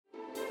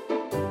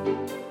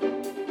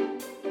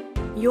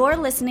You're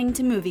listening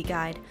to Movie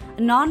Guide,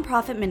 a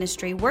non-profit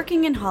ministry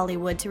working in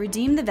Hollywood to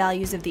redeem the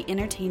values of the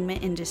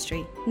entertainment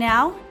industry.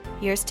 Now,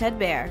 here's Ted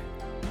Baer.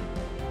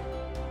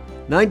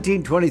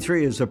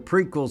 1923 is a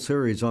prequel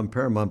series on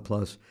Paramount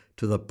Plus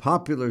to the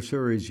popular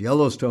series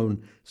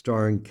Yellowstone,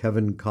 starring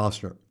Kevin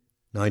Costner.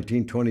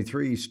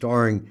 1923,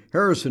 starring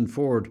Harrison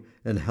Ford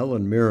and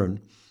Helen Mirren,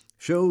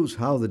 shows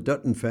how the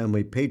Dutton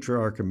family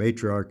patriarch and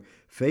matriarch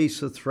face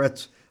the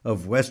threats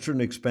of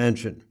Western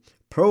expansion,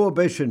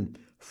 prohibition,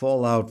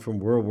 fallout from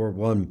World War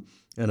I,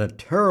 and a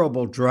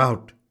terrible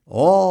drought.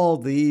 All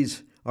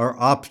these are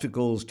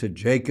obstacles to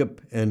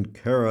Jacob and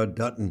Kara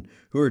Dutton,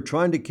 who are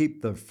trying to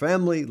keep their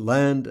family,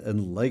 land,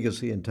 and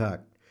legacy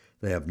intact.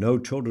 They have no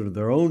children of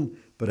their own,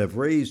 but have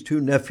raised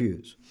two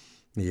nephews.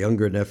 The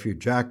younger nephew,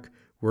 Jack,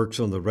 works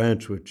on the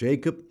ranch with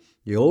Jacob.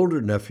 The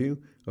older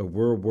nephew, a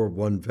World War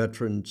I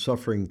veteran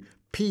suffering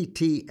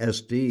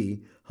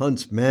PTSD,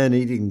 hunts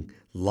man-eating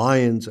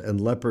lions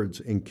and leopards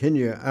in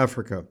Kenya,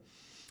 Africa.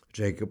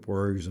 Jacob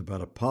worries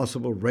about a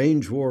possible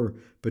range war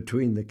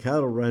between the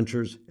cattle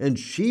ranchers and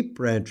sheep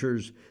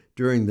ranchers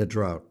during the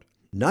drought.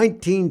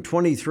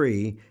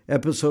 1923,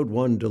 Episode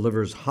 1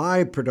 delivers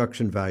high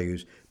production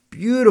values,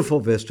 beautiful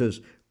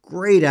vistas,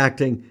 great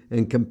acting,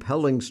 and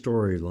compelling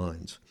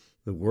storylines.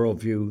 The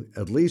worldview,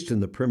 at least in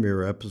the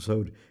premiere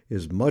episode,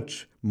 is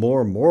much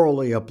more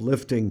morally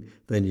uplifting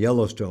than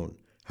Yellowstone.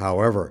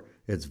 However,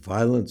 its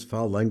violence,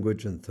 foul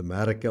language, and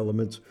thematic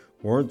elements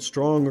warrant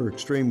strong or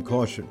extreme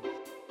caution.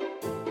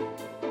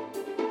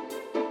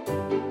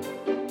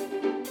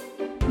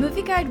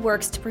 Movie Guide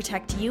works to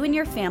protect you and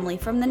your family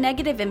from the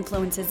negative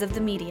influences of the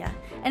media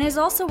and is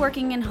also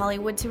working in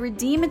Hollywood to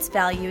redeem its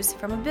values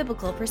from a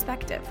biblical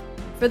perspective.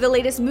 For the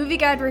latest Movie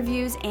Guide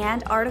reviews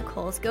and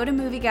articles, go to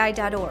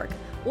movieguide.org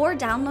or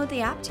download the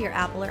app to your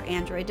Apple or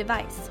Android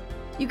device.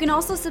 You can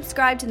also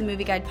subscribe to the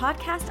Movie Guide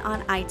podcast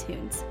on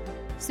iTunes.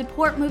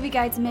 Support Movie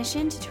Guide's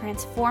mission to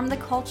transform the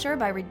culture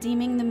by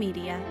redeeming the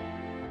media.